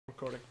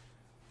recording.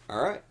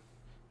 Alright.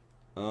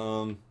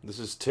 This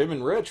is Tim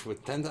and Rich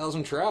with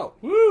 10,000 Trout.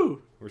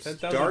 Woo! We're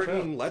 10,000 starting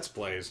Trout. Let's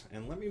Plays,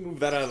 and let me move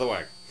that out of the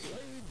way.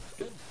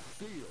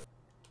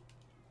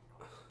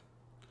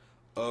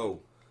 Oh.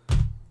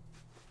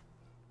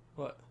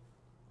 What?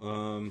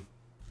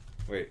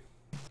 Wait.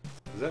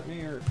 Is that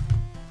me, or...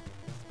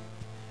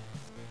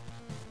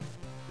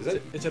 Is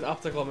that... It's an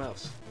optical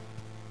mouse.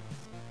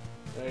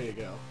 There you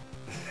go.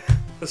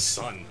 The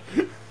sun.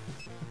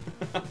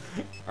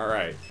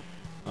 Alright.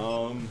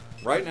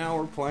 Right now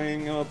we're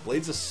playing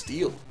Blades of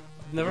Steel.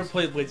 Never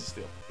played Blades of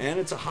Steel. And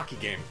it's a hockey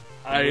game.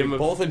 We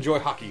both enjoy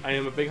hockey. I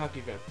am a big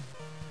hockey fan.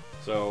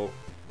 So,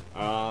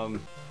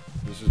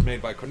 this was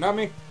made by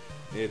Konami.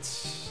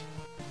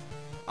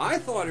 I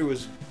thought it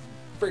was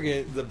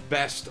friggin' the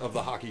best of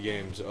the hockey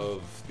games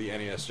of the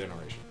NES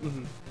generation.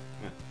 Mm-hmm.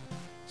 Yeah.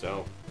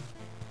 So,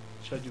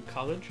 should I do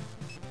college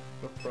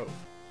or pro?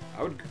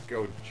 I would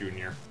go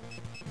junior.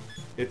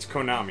 It's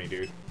Konami,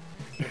 dude.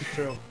 That's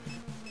true.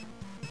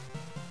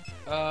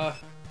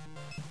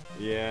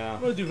 Yeah.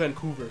 I'm gonna do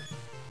Vancouver.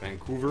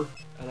 Vancouver?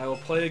 And I will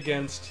play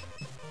against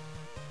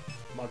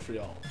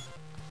Montreal.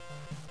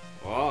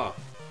 Oh.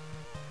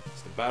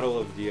 It's the battle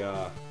of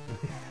the,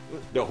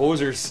 the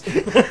hosers.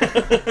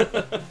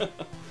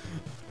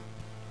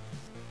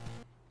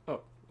 Oh,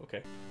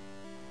 okay.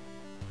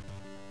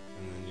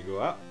 And then you go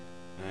up,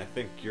 and I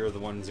think you're the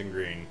ones in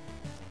green.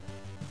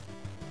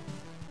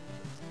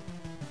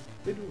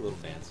 They do a little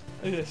dance.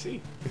 I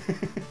see.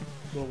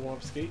 Little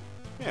warm skate.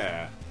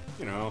 Yeah,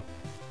 you know.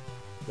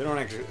 They don't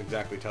actually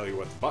exactly tell you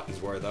what the buttons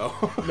were, though.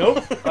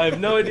 Nope, I have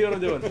no idea what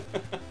I'm doing.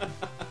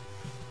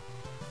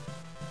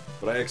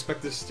 But I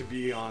expect this to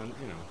be on,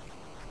 you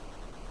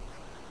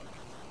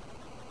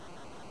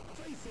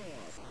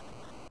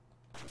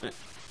know.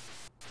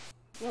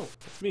 No,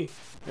 it's me.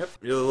 Yep,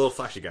 you're the little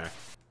flashy guy.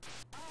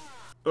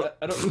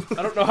 I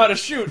don't know how to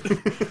shoot.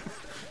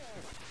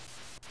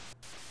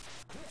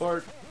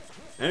 Or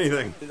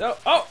Anything.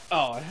 oh,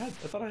 I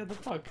thought I had the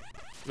puck.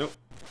 Nope.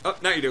 Oh,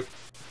 now you do.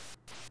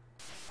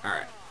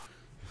 Alright.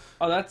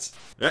 Oh, that's...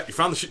 Yeah, you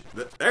found the shoot.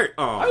 There.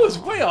 Oh. I was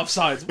way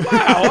offsides.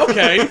 Wow,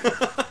 okay.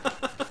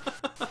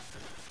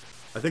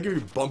 I think if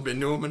you bump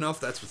into him enough,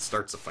 that's what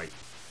starts the fight.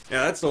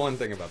 Yeah, that's the one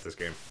thing about this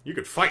game. You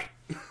could fight.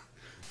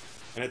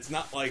 And it's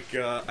not like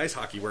ice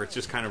hockey where it's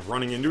just kind of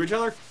running into each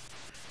other.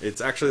 It's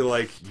actually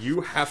like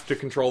you have to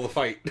control the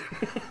fight.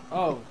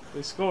 Oh,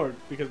 they scored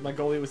because my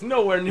goalie was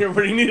nowhere near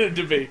where he needed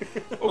to be.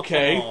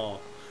 Okay. Oh.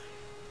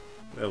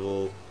 That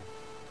little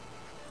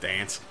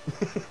dance.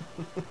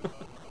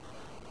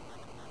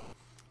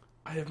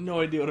 I have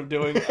no idea what I'm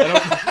doing.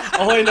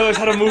 All I know is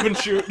how to move and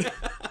shoot.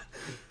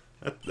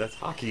 That's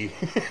hockey.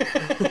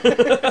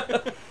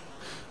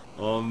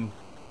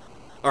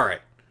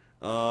 Alright.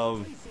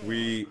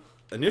 We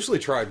initially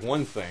tried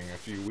one thing a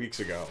few weeks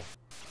ago.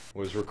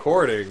 Was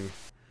recording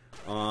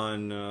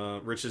on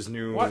Rich's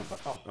new... What?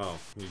 Oh,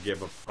 you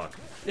gave up a puck.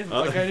 Yeah,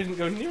 but like I didn't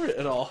go near it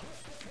at all.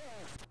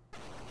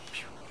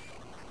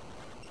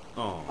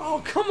 Oh.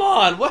 Oh, come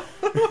on! What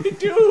do I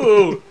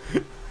do?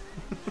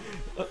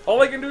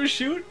 All I can do is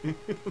shoot?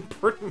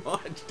 Pretty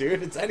much,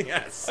 dude. It's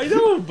NES. I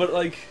know, but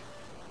like...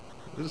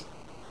 Just...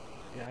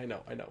 Yeah, I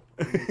know.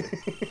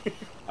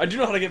 I do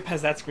know how to get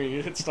past that screen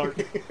and hit start.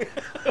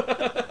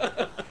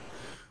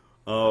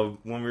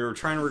 When we were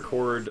trying to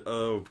record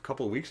a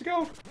couple of weeks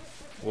ago,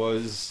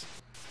 was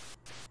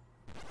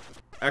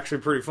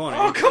actually pretty funny.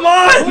 Oh, come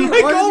on!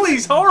 My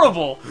goalie's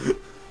horrible!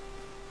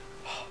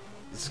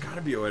 There's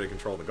gotta be a way to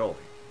control the goalie.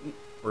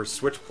 Or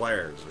switch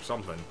players or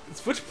something.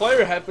 Switch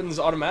player happens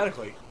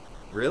automatically.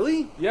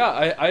 Really?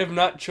 Yeah, I have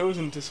not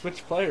chosen to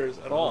switch players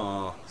at all.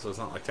 Oh, so it's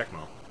not like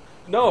Tecmo.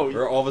 No.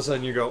 Or all of a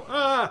sudden you go,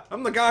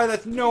 I'm the guy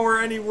that's nowhere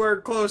anywhere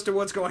close to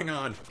what's going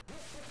on.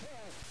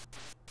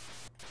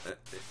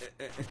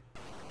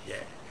 Yeah.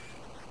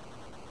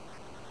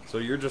 So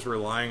you're just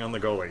relying on the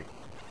goalie.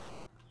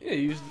 Yeah,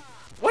 you use...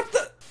 What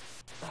the...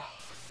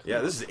 Yeah,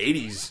 this is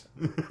 80s.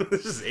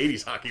 This is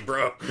 80s hockey,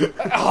 bro.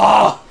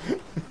 Oh!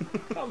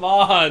 Come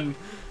on.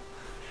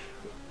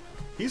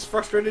 He's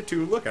frustrated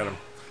too. Look at him.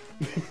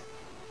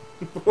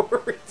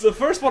 The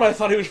first one I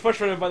thought he was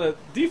frustrated by the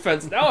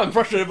defense. Now I'm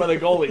frustrated by the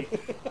goalie.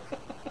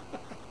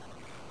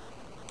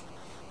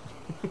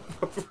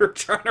 We're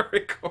trying to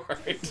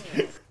record.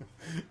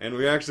 And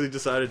we actually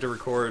decided to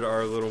record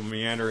our little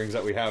meanderings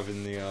that we have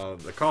in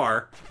the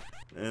car.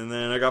 And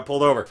then I got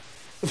pulled over.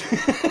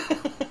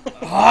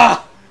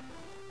 Ah!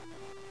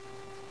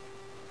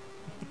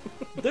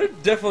 There are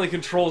definitely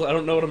controls. I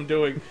don't know what I'm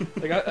doing.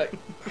 Like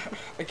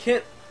I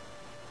can't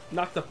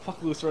knock the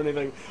puck loose or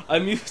anything.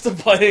 I'm used to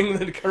playing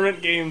the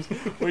current games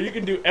where you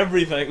can do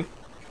everything.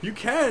 You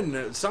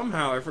can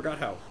somehow. I forgot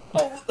how.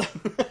 Oh.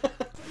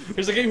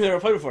 Here's a game you never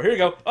played before. Here you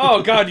go.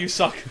 Oh God, you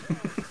suck.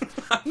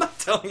 I'm not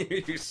telling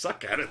you you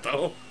suck at it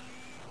though.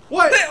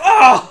 What?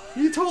 Oh!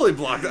 You totally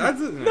blocked that.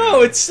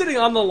 No, it's sitting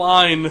on the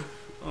line.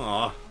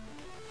 Aw.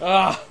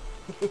 Ah,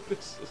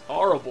 this is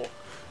horrible.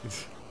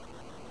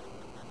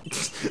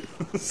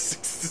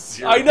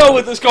 6-0. I know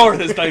what the score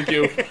is, thank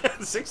you.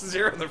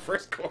 6-0 in the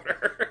first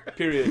quarter.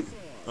 Period.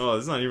 Oh,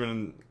 it's not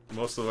even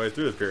most of the way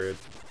through the period.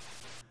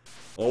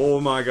 Oh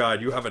my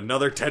god, you have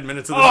another 10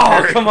 minutes of this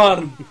period. Oh, come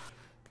on!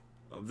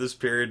 Of this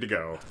period to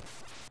go.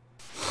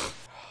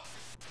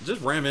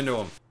 Just ram into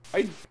him.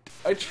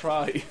 I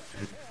try.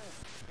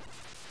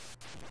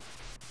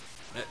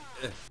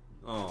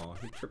 Oh,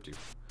 he tripped you.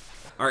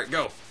 Alright,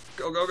 go.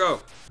 Go, go, go.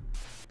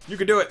 You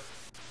can do it.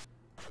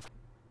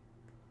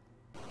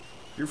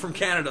 You're from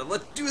Canada.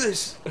 Let's do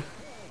this.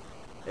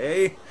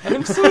 Hey.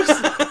 I'm so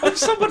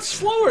much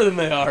slower than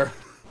they are.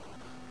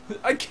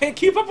 I can't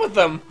keep up with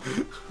them.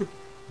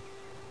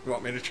 You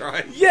want me to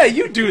try? Yeah,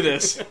 you do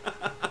this.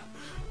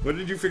 What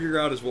did you figure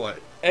out is what?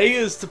 A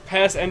is to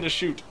pass and to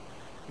shoot.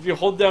 If you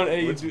hold down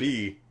A, What's you do...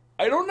 B?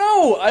 I don't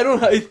know. I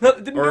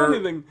didn't do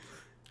anything.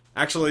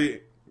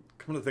 Actually,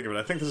 come to think of it,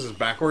 I think this is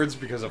backwards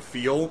because of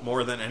feel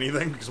more than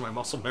anything, because my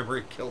muscle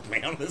memory killed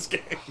me on this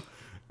game.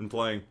 And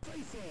playing.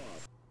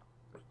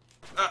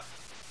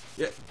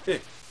 Yeah, hey.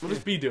 What does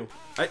B do?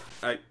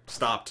 I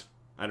stopped.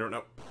 I don't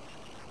know.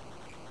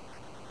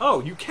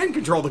 Oh, you can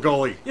control the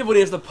goalie! Yeah, but he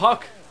has the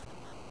puck.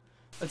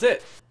 That's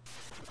it.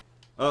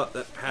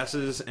 That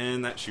passes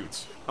and that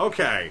shoots.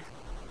 Okay.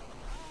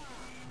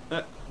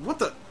 What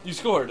the? You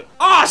scored.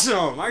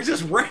 Awesome! I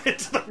just ran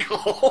into the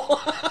goal!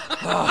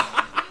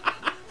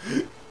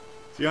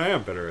 See, I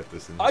am better at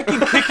this than you. I can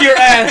kick your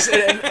ass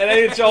at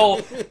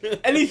NHL.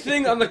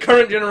 Anything on the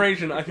current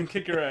generation, I can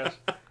kick your ass.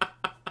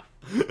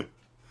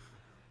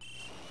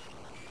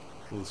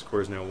 Well, the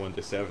score is now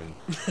 1-7,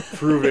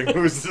 proving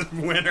who's the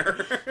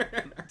winner.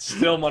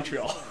 Still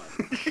Montreal.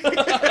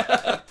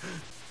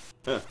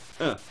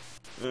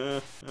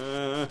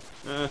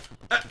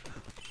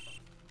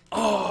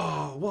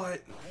 Oh,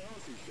 what?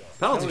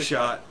 Penalty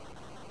shot.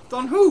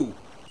 On who?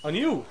 On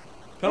you.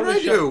 What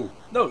Penalty did I do?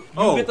 No,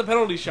 you get the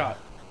penalty shot.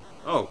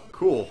 Oh,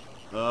 cool.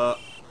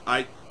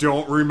 I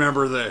don't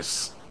remember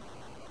this.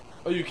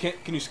 Oh, you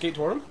can't? Can you skate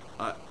toward him?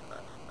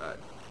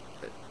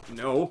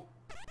 No.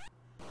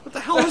 What the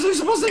hell was I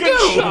supposed to do?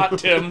 Good shot,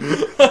 Tim.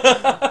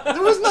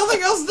 There was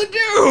nothing else to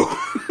do.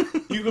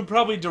 You could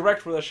probably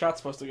direct where the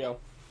shot's supposed to go.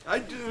 I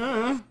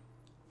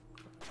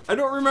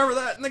don't remember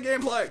that in the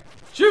gameplay.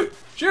 Shoot!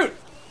 Shoot!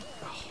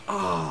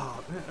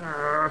 Oh.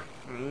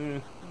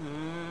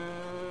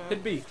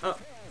 Hit B.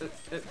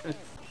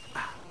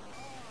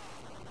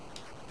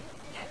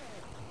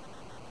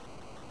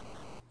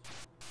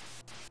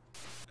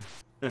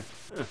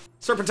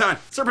 Serpentine!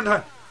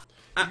 Serpentine!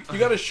 You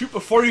gotta shoot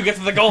before you get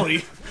to the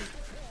goalie.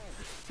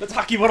 That's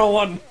Hockey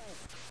 101.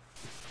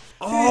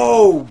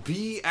 Oh,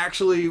 B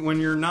actually, when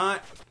you're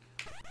not...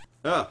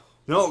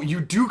 no,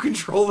 you do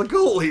control the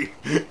goalie.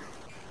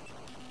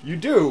 You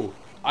do.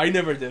 I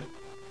never did.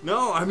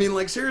 No, I mean,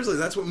 like, seriously,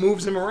 that's what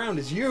moves him around,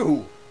 is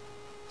you.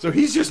 So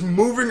he's just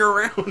moving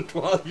around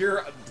while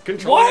you're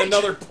controlling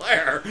another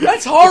player.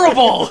 That's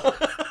horrible!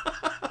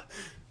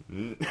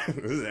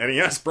 This is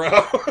NES,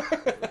 bro.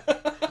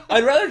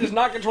 I'd rather just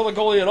not control the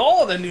goalie at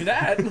all than do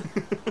that.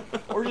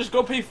 Or just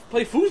go play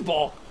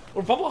foosball.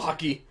 Or bubble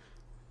hockey.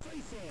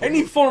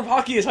 Any form of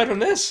hockey aside from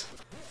this.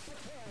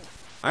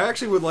 I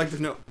actually would like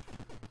to know...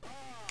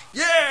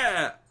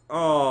 Yeah!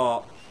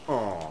 Oh.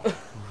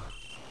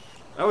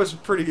 That was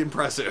pretty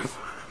impressive.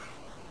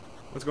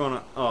 What's going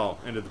on? Oh,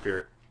 ended the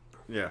period.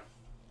 Yeah.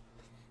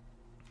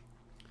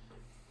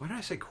 Why did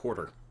I say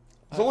quarter?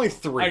 It's only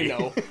 3. I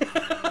know.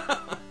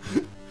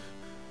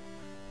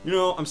 You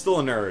know, I'm still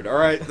a nerd,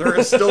 alright? There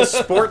is still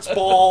sports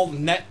ball,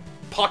 net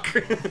puck,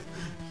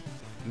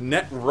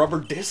 net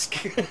rubber disc.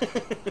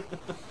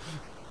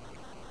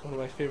 One of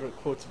my favorite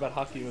quotes about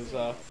hockey was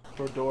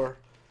Brodeur.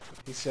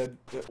 He said,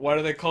 "Why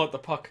do they call it the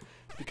puck?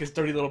 Because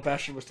Dirty Little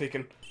Bastard was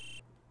taken."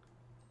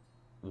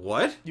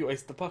 What? You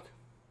iced the puck.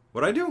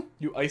 What'd I do?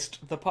 You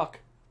iced the puck.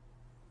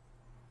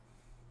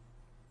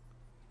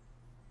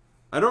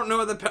 I don't know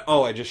what the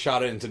oh, I just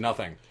shot it into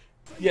nothing.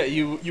 Yeah,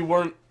 you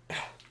weren't.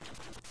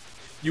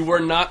 You were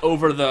not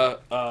over the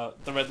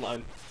red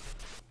line.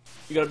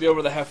 You gotta be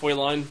over the halfway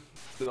line.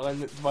 The line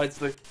that divides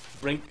the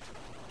rink.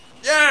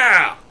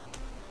 Yeah!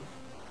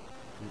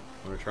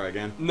 Want to try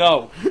again?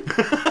 No.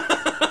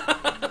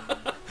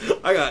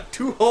 I got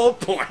 2 whole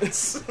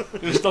points.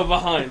 You're still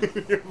behind.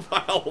 You're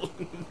filed.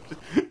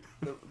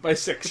 By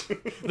 6.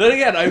 Then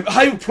again,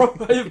 I've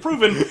proven an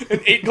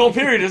 8-goal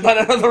period is not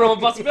another realm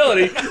of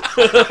possibility.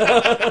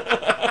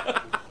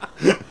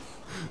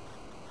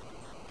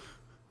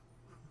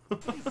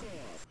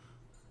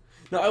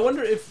 Now, I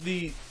wonder if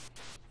the...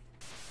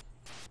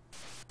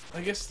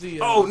 I guess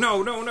the... Oh,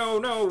 no.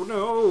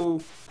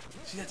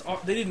 See, that's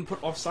off, they didn't put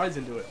offsides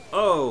into it.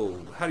 Oh,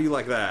 how do you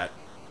like that?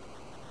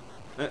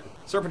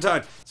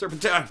 Serpentine!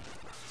 Serpentine!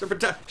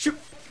 Serpentine! Shoot!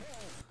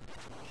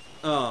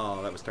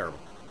 Oh, that was terrible.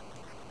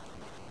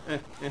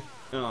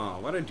 Oh,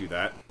 why'd I do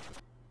that?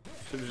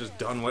 Should have just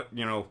done what,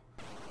 you know,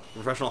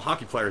 professional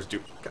hockey players do.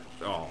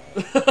 Oh.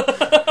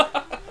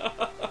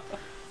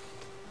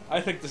 I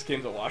think this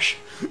game's a wash.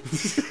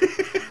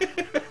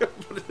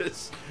 What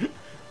is?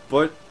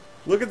 But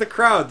look at the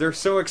crowd. They're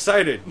so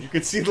excited. You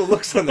can see the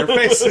looks on their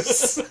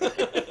faces.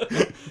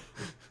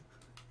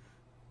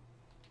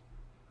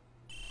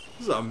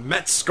 This is a a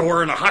Mets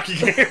score in a hockey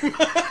game.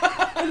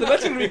 The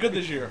Mets are going to be good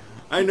this year.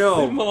 I know.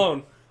 Leave them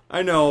alone.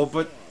 I know,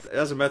 but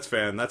as a Mets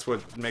fan, that's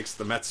what makes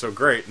the Mets so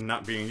great, and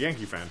not being a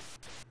Yankee fan.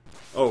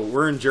 Oh,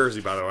 we're in Jersey,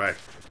 by the way.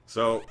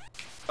 So,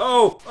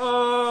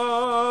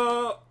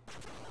 oh.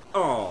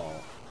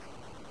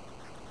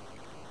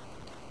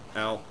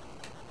 Ow.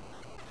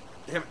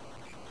 Damn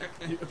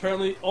it.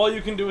 Apparently, all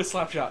you can do is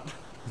slap shot.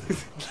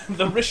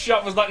 The wrist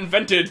shot was not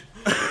invented.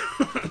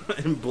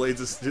 And Blades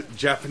is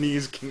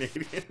Japanese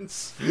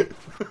Canadians.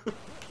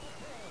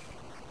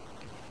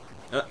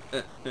 Oh,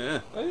 yeah,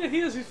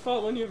 he has his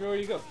fault when you've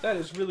already got. That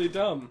is really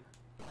dumb.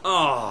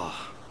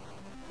 Oh.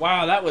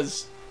 Wow, that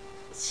was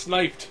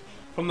sniped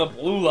from the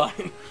blue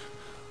line.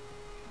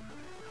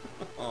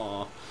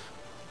 Oh.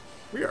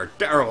 We are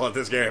terrible at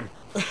this game.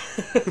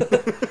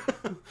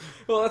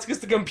 Well, that's because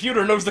the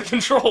computer knows the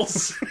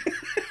controls.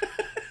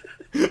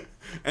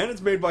 And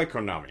it's made by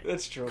Konami.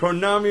 That's true.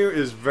 Konami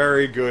is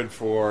very good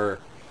for...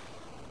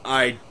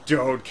 I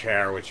don't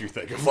care what you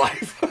think of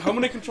life. How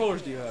many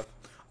controllers do you have?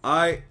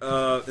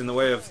 In the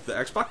way of the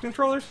Xbox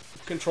controllers?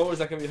 Controllers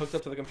that can be hooked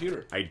up to the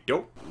computer. I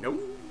don't know.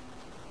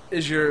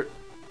 Is your...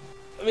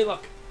 I mean,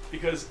 look,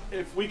 because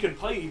if we could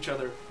play each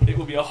other, it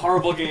would be a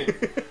horrible game.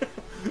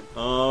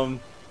 You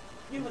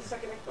have a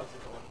second Xbox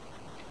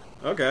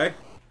going. Okay.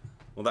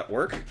 Will that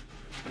work?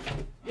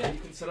 Yeah, you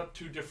can set up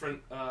two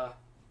different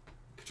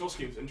control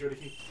schemes and the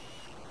key.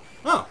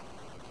 Oh.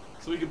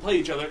 So we can play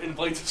each other in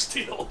Blades of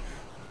Steel.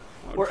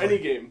 Or any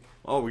game.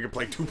 Oh, we can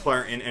play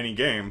two-player in any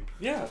game.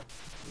 Yeah.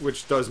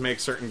 Which does make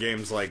certain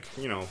games, like,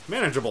 you know,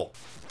 manageable.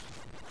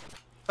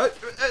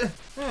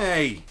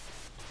 Hey!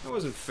 That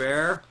wasn't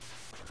fair.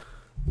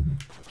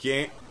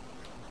 Can't.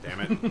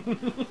 Damn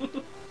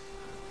it.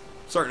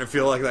 Starting to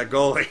feel like that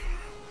goalie.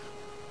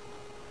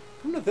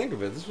 Come to think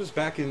of it, this was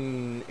back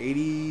in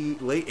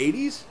late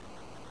 80s?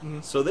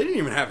 Mm-hmm. So they didn't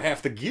even have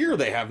half the gear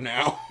they have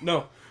now.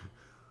 No.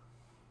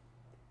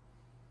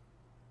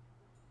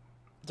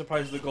 I'm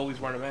surprised the goalie's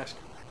wearing a mask.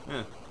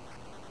 Yeah.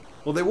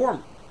 Well, they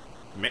wore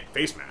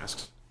face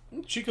masks.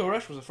 Chico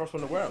Rush was the first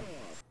one to wear them.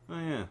 Oh,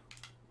 yeah.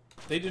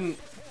 They didn't...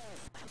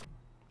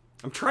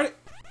 I'm trying to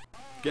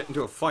get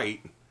into a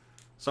fight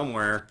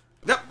somewhere.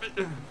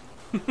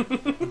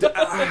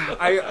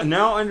 I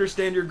now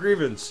understand your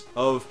grievance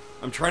of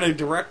I'm trying to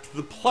direct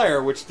the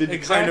player, which did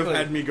kind of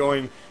had me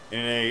going in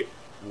a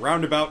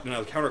roundabout in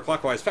a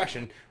counterclockwise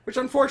fashion, which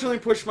unfortunately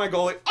pushed my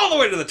goalie all the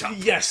way to the top.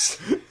 Yes!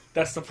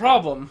 That's the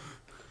problem.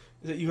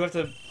 Is that you have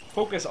to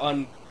focus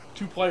on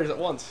two players at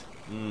once.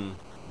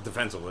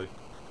 Defensively.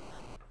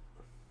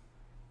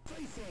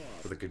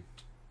 But the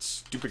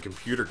stupid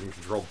computer can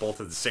control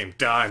both at the same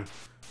time.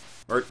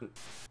 Or...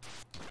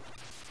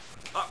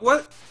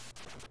 what?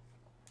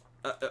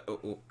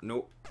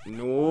 No.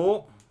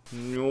 No.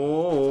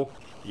 No.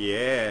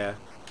 Yeah.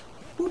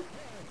 Boop.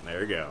 There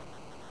we go.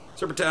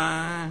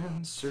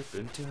 Serpentine.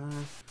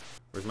 Serpentine.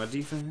 Where's my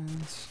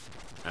defense?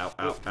 Ow,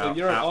 ow, ow.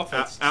 You're ow, on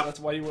offense. Ow, ow. That's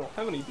why you won't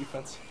have any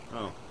defense.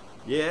 Oh.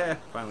 Yeah.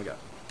 Finally got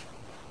it.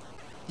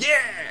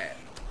 Yeah!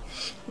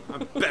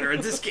 I'm better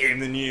at this game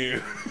than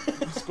you.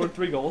 You scored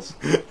 3 goals.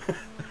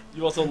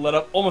 You also let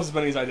up almost as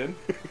many as I did.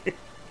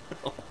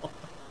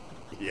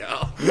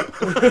 Yeah.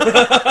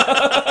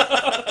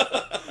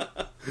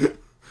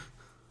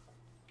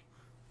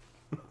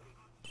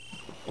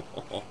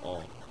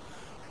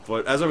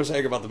 But as I was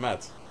saying about the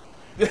Mets,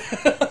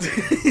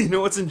 you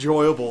know what's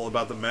enjoyable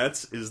about the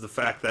Mets is the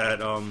fact that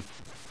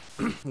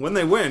when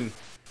they win,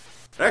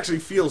 it actually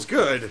feels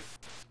good.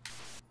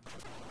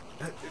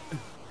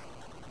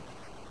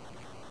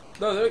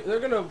 No, they're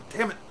gonna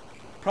Damn it!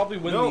 probably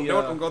win No, the.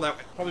 no, don't go that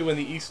way. Probably win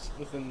the East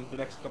within the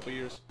next couple of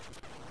years.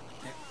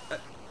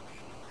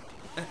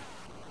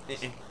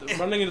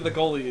 Running into the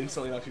goalie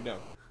instantly knocks you down.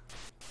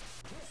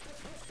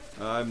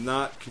 I'm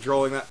not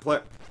controlling that play.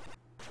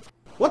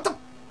 What the?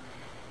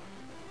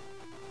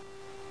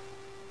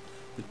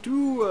 The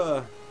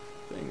two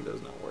thing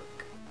does not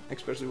work,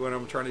 especially when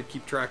I'm trying to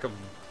keep track of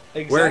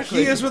where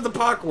he is with the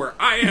puck, where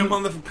I am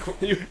on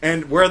the,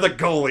 and where the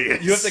goalie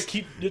is. You have to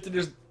keep. You have to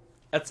just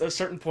at a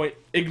certain point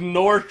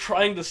ignore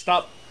trying to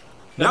stop.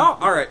 No,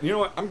 all right. You know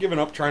what? I'm giving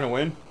up trying to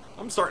win.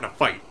 I'm starting to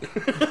fight.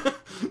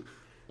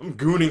 I'm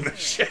gooning the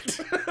shit.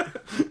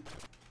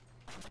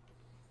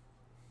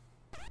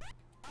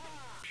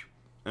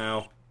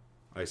 Ow.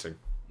 Icing.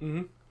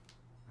 Mm-hmm.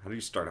 How do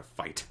you start a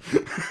fight?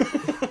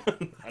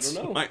 I don't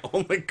know. My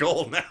only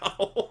goal now.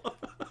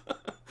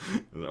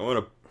 I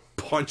want to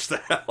punch the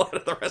hell out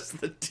of the rest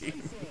of the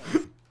team.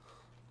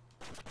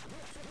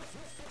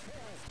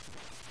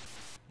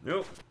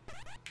 Nope.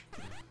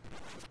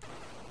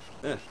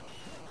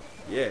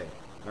 Yeah.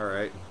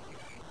 Alright.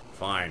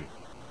 Fine.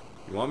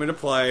 You want me to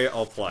play,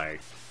 I'll play.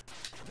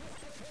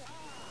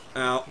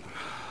 Ow.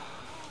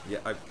 Yeah,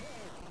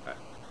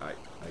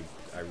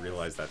 I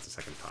realize that's the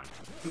second time.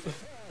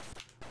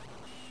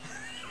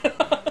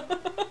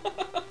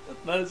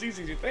 Not as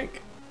easy as you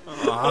think.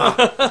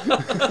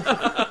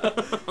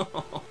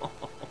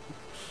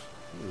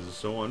 This is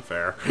so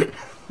unfair.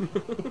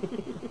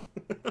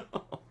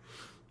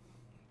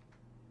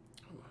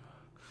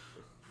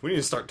 We need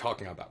to start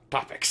talking about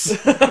topics.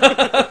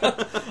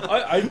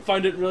 I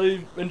find it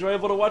really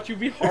enjoyable to watch you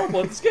be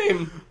horrible at this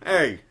game.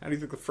 Hey, how do you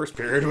think the first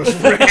period was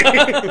for me?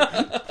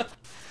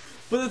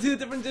 But the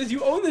difference is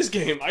you own this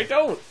game. I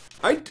don't.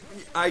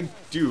 I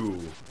do.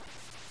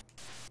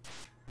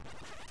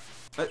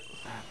 What?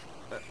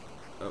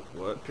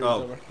 Period's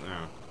Oh, over.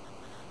 yeah.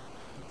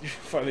 You're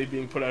finally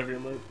being put out of your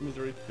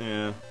misery.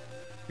 Yeah.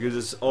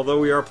 Because although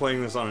we are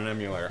playing this on an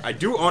emulator, I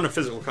do own a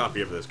physical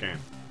copy of this game.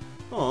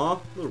 Aw,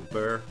 little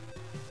bear.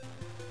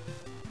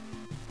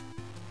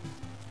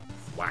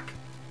 Whack.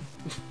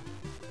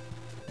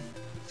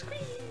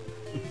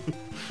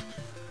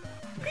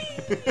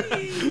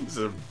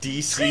 Some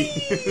DC.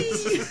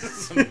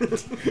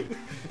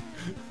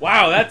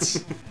 Wow,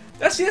 that's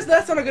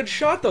not a good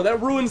shot though.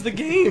 That ruins the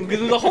game because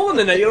there's a hole in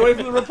the net. You don't wait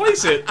for them to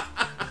replace it.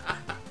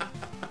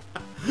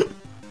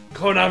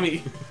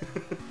 Konami,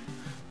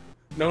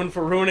 known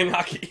for ruining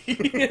hockey.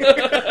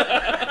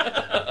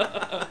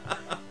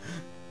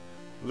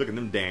 Look at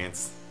them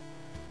dance.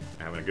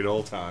 Having a good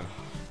old time.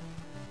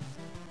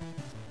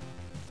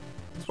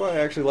 That's why I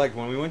actually liked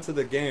when we went to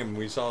the game.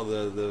 We saw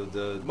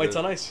the Mites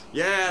on Ice.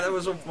 Yeah, that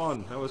was so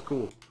fun. That was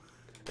cool.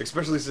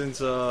 Especially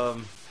since it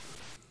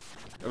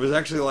was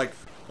actually like,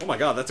 oh my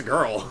god, that's a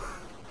girl.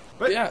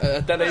 But yeah,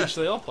 at that age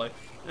they all play.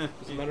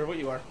 Doesn't matter what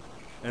you are.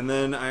 And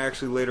then I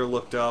actually later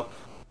looked up.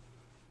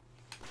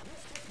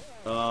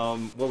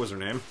 What was her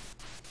name?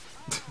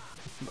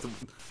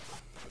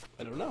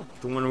 I don't know.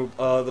 The one who,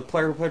 the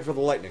player who played for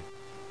the Lightning.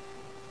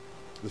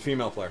 The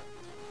female player.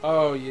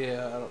 Oh yeah,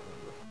 I don't remember.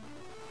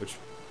 Which,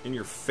 in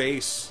your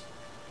face,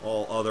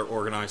 all other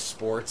organized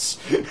sports.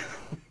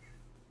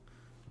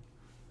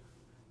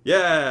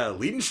 Yeah,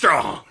 leading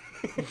strong.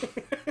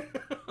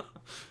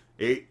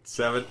 8,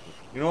 7.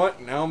 You know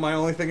what? Now my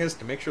only thing is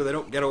to make sure they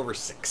don't get over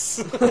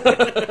 6.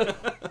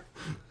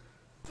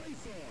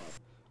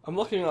 I'm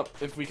looking up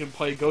if we can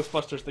play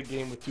Ghostbusters the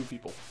game with 2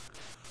 people.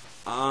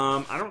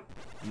 I don't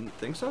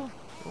think so.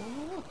 Oh,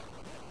 look.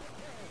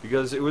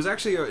 Because it was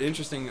actually an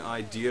interesting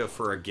idea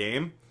for a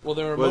game. Well,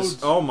 there are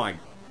modes. Oh my.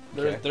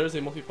 Okay. There's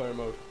a multiplayer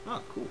mode.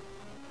 Oh, cool.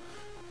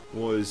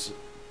 Was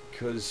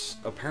because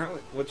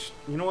apparently,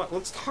 you know what?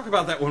 Let's talk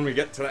about that when we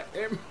get to that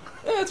game.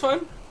 Yeah, that's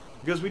fine.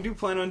 Because we do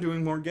plan on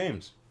doing more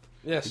games.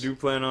 Yes. We do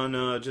plan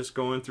on just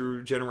going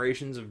through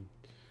generations of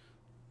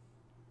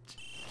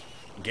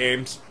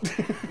games.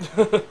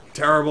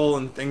 Terrible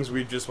and things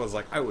we just was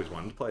like, I always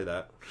wanted to play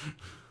that.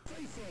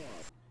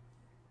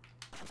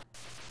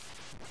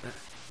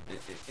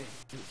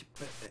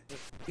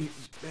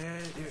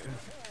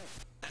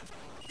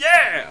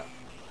 Yeah!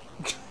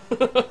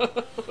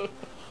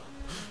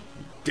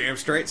 Damn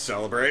straight,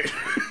 celebrate.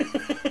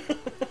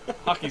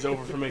 Hockey's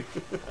over for me.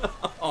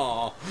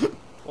 Aw.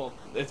 Well,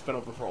 it's been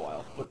over for a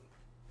while, but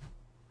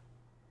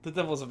the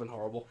Devils have been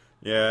horrible.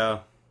 Yeah.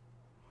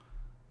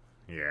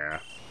 Yeah.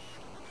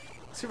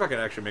 Let's see if I can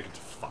actually make it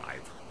to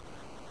 5.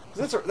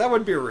 That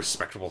would be a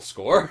respectable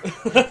score.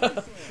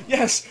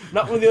 Yes,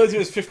 not when the other team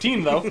is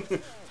 15 though.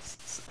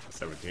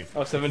 17.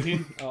 Oh,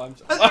 17? Oh, I'm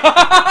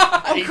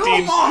Oh, 18.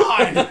 come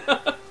on!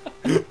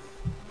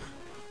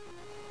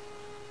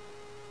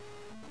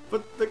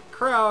 But the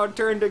crowd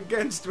turned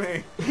against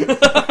me.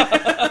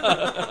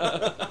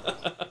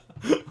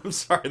 I'm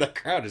sorry, that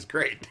crowd is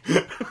great.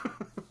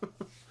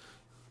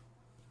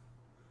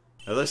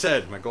 As I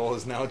said, my goal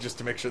is now just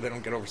to make sure they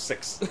don't get over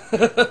 6.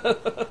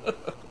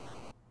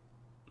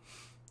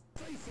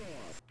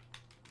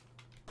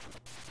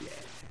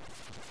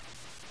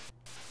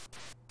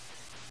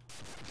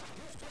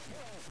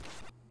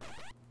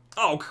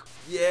 Oh,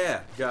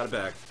 yeah, got it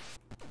back.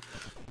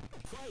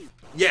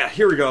 Yeah,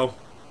 here we go.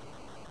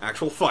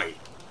 Actual fight.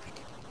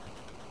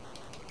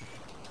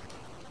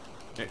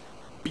 Hey,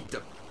 beat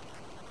them.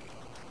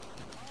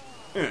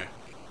 Yeah.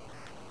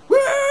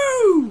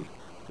 Woo!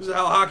 This is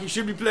how hockey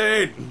should be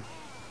played.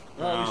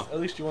 Well, at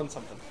least you won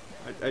something.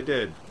 I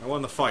did. I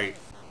won the fight.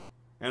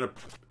 And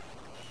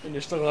And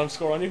you're still gonna have a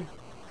score on you?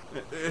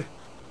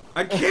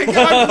 I can't get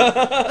my...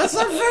 That's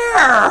not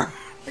fair!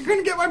 I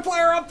couldn't get my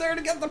player up there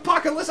to get the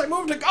puck unless I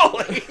moved to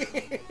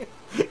goalie!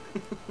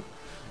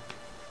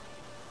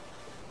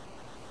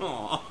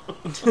 Aww.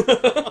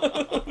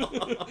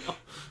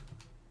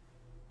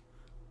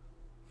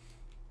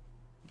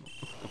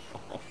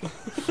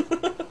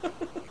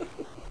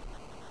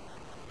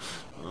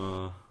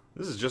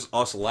 This is just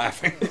us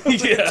laughing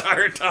the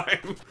entire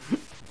time.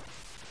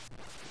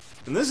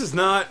 And this is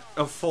not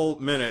a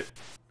full minute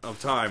of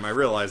time, I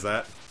realize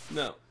that.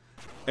 No.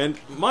 And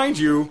mind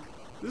you,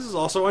 this is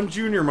also on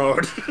junior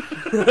mode.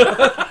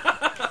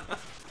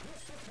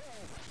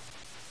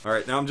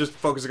 Alright, now I'm just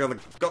focusing on the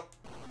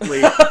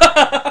goalie.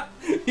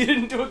 You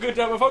didn't do a good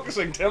job of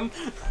focusing, Tim.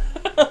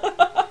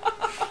 I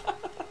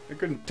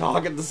couldn't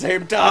talk at the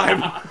same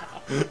time.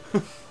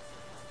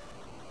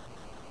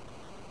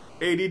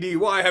 ADD,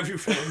 why have you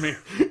failed me?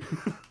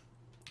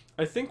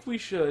 I think we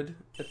should,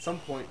 at some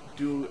point,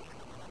 do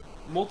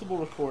multiple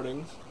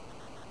recordings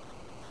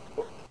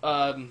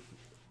of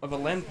a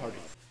LAN party.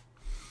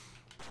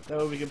 That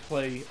way we can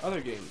play other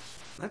games.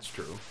 That's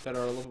true. that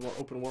are a little more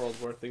open world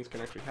where things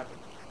can actually happen.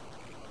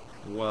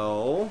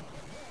 Well,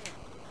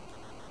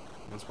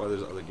 that's why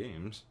there's other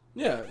games.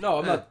 Yeah, no,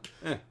 I'm not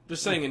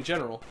just saying in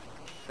general.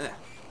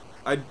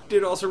 I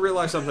did also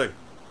realize something.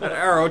 That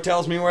arrow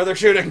tells me where they're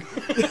shooting.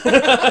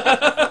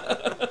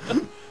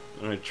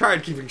 And I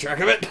tried keeping track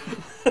of it.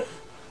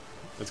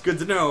 It's good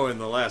to know in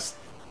the last...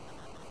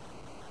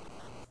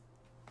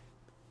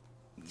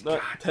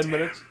 10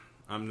 minutes.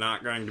 I'm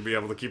not going to be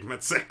able to keep them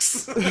at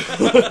 6.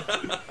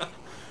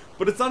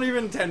 But it's not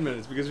even 10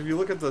 minutes, because if you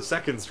look at the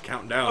seconds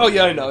count down... Oh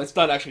yeah, I know. It's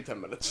not actually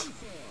 10 minutes.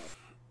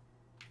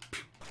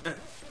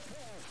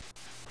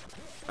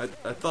 I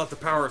thought the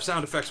power of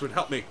sound effects would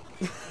help me.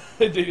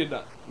 They did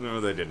not. No,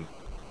 they didn't.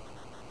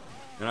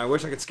 And I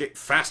wish I could skate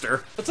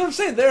faster. That's what I'm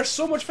saying. They're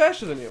so much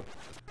faster than you.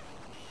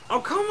 Oh,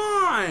 come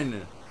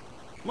on!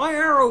 My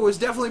arrow was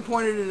definitely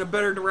pointed in a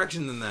better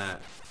direction than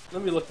that.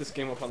 Let me look this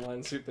game up online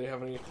and see if they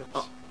have any tips.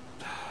 Oh.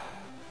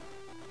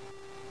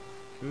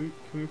 Can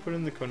we put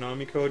in the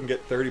Konami code and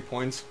get 30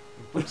 points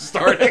for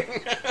starting?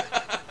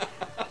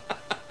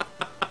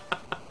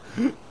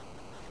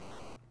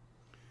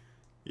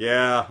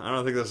 Yeah, I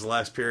don't think this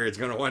last period's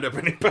going to wind up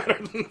any better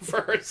than the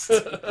first.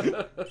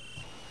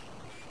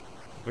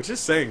 Which is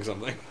saying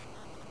something.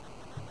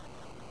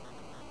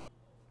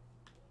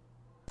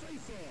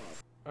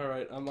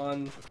 Alright, I'm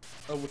on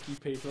a wiki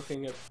page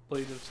looking at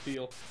Blades of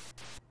Steel.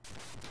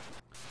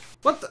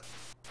 What the...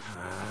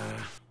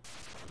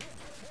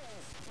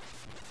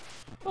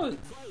 Oh,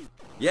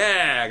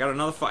 Yeah, I got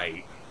another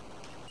fight.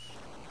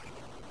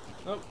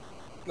 oh,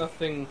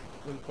 nothing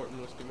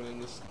important was given in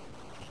this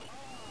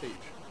page.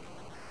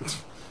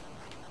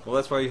 Well,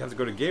 that's why you have to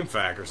go to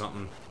GameFAQ or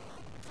something.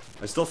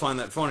 I still find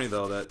that funny,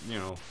 though, that, you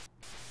know...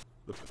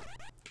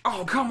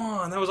 Oh, come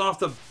on! That was off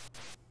the...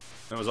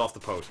 That was off the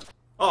post.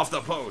 Off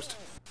the post!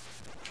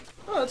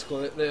 Oh, that's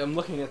cool. I'm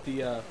looking at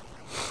the,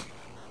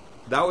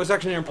 That was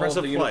actually an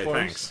impressive the play,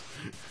 uniforms. thanks.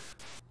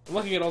 I'm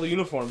looking at all the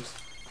uniforms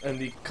and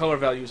the color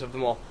values of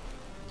them all.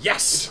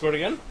 Yes! Scored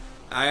again?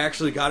 I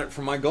actually got it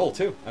from my goal,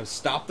 too. I've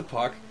stopped the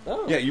puck.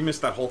 Oh. Yeah, you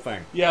missed that whole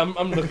thing. Yeah,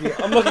 I'm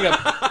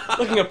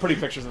looking up pretty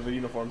pictures of the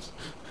uniforms.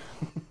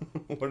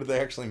 What do they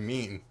actually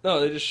mean? No,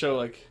 they just show,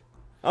 like,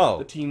 Oh.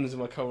 the teams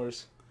and what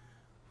colors.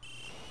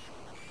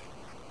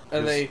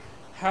 And they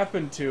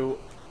happen to,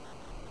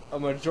 a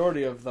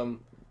majority of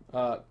them,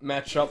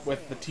 match up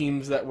with the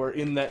teams that were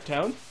in that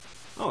town.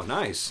 Oh,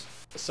 nice.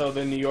 So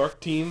the New York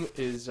team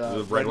is...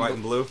 The red, white,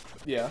 and blue?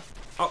 Yeah.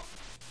 Oh.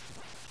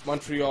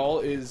 Montreal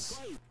is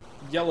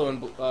yellow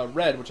and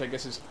red, which I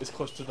guess is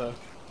close to the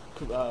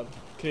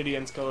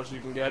Canadiens colors you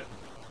can get.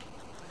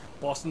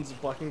 Boston's is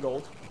black and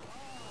gold.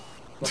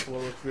 Buffalo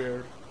looks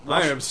weird.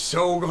 I am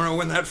so gonna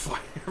win that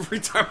fight. Every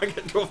time I get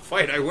into a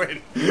fight, I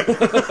win.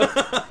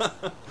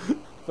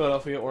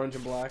 Philadelphia, orange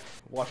and black.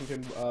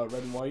 Washington,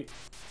 red and white.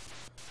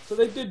 So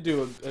they did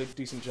do a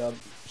decent job.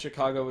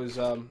 Chicago is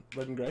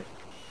red and gray.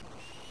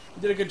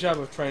 They did a good job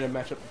of trying to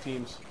match up the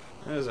teams.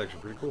 That is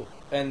actually pretty cool.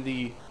 And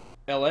the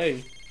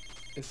LA,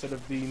 instead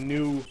of the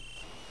new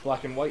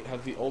black and white,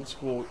 have the old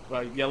school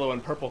yellow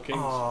and purple Kings.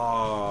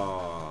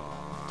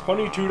 Oh.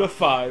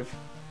 22-5.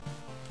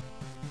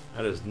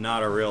 That is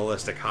not a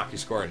realistic hockey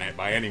score night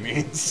by any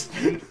means.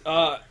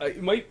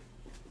 It might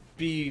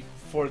be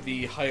for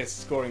the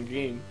highest scoring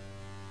game.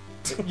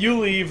 You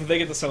leave, they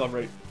get to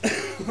celebrate.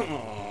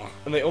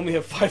 And they only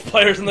have 5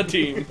 players on the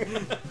team.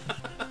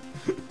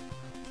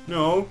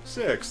 No,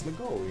 6. The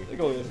goalie. The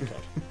goalie doesn't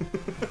count.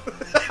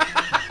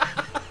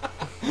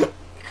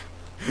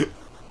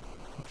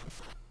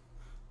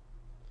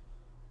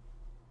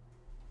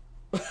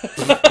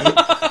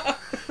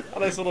 A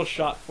nice little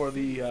shot for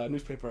the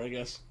newspaper, I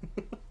guess.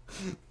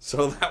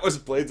 So that was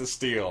Blades of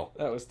Steel.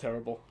 That was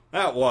terrible.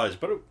 That was,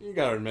 but you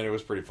gotta admit it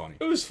was pretty funny.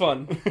 It was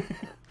fun.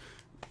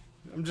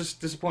 I'm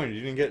just disappointed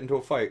you didn't get into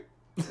a fight.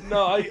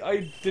 No,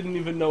 I didn't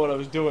even know what I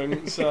was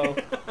doing, so...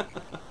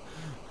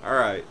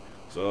 Alright,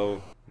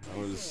 so that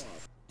was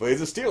Blades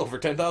of Steel for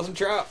 10,000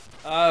 Trout.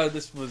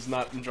 This was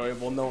not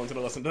enjoyable. No one's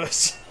gonna listen to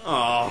this.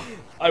 Aw.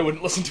 I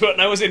wouldn't listen to it,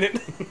 and I was in it.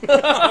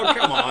 Oh,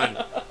 come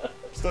on.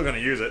 Still gonna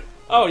use it.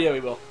 Oh, yeah, we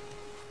will.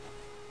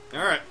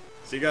 Alright,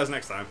 see you guys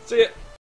next time. See ya.